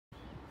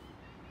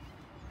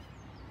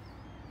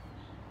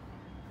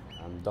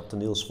I'm Dr.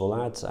 Niels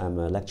Vollaard. I'm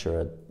a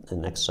lecturer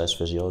in exercise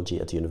physiology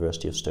at the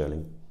University of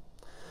Stirling.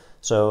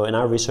 So in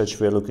our research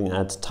we're looking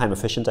at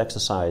time-efficient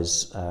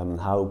exercise.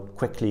 How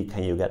quickly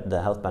can you get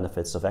the health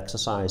benefits of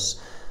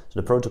exercise? So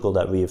the protocol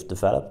that we've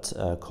developed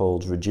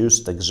called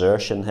Reduced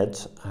Exertion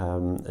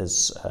HIIT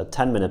is a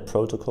 10-minute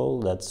protocol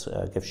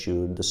that gives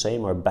you the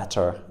same or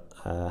better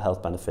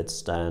health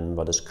benefits than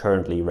what is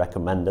currently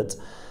recommended.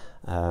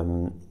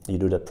 You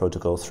do that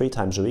protocol 3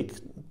 times a week,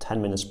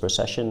 10 minutes per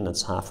session.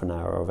 That's half an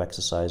hour of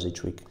exercise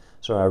each week.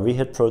 So our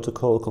REHIT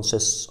protocol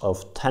consists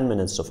of 10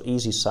 minutes of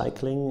easy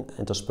cycling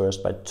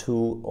interspersed by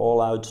 2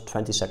 all-out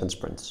 20-second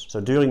sprints. So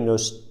during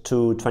those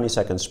 2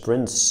 20-second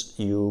sprints,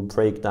 you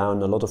break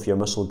down a lot of your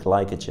muscle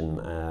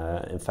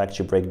glycogen. In fact,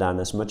 you break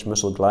down as much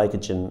muscle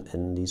glycogen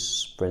in these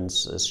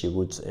sprints as you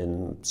would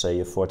in,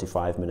 say, a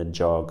 45-minute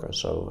jog or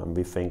so. And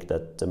we think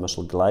that the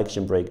muscle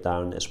glycogen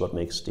breakdown is what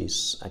makes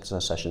these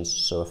exercise sessions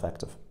so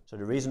effective. So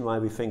the reason why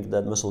we think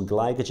that muscle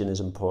glycogen is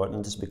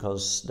important is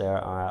because there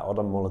are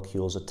other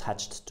molecules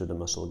attached to the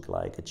muscle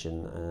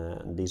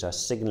glycogen. And these are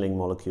signaling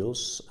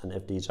molecules, and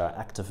if these are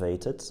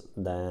activated,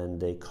 then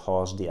they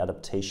cause the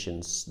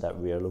adaptations that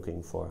we are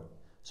looking for.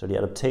 So the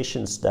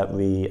adaptations that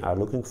we are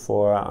looking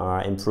for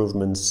are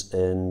improvements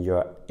in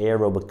your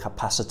aerobic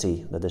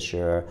capacity, that is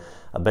your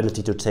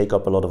ability to take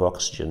up a lot of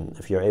oxygen.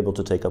 If you're able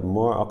to take up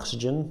more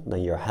oxygen,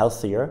 then you're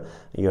healthier,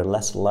 and you're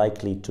less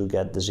likely to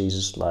get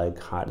diseases like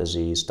heart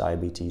disease,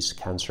 diabetes,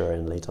 cancer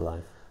in later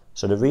life.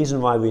 So the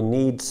reason why we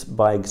need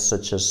bikes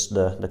such as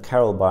the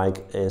CAR.O.L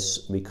bike is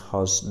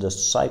because the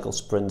cycle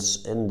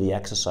sprints in the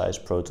exercise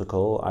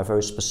protocol are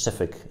very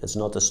specific. It's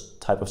not a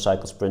type of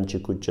cycle sprint you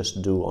could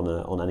just do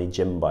on any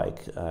gym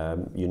bike.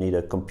 You need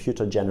a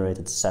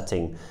computer-generated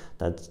setting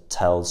that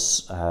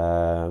tells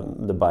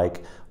the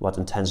bike what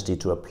intensity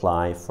to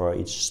apply for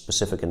each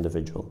specific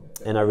individual.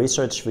 In our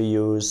research, we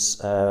use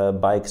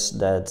bikes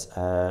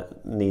that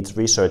need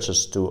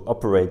researchers to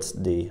operate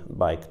the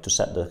bike to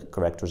set the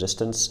correct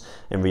resistance.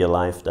 In real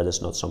life, that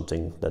is not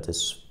something that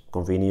is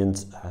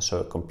convenient, so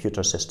a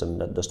computer system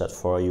that does that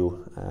for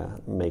you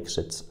makes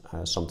it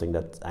something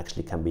that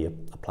actually can be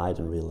applied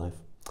in real life.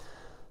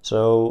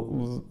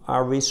 So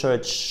our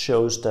research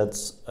shows that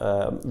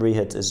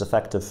REHIT is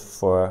effective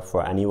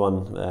for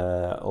anyone.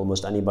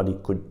 Almost anybody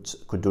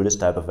could do this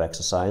type of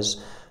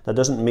exercise. That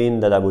doesn't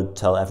mean that I would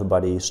tell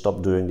everybody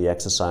stop doing the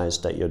exercise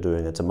that you're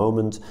doing at the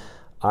moment.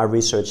 Our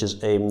research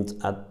is aimed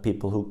at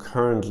people who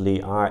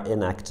currently are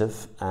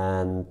inactive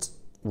and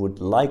would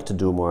like to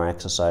do more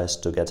exercise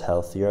to get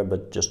healthier,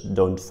 but just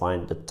don't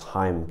find the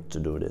time to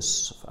do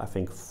this. I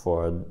think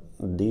for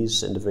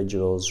these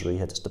individuals,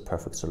 REHIT is the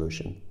perfect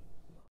solution.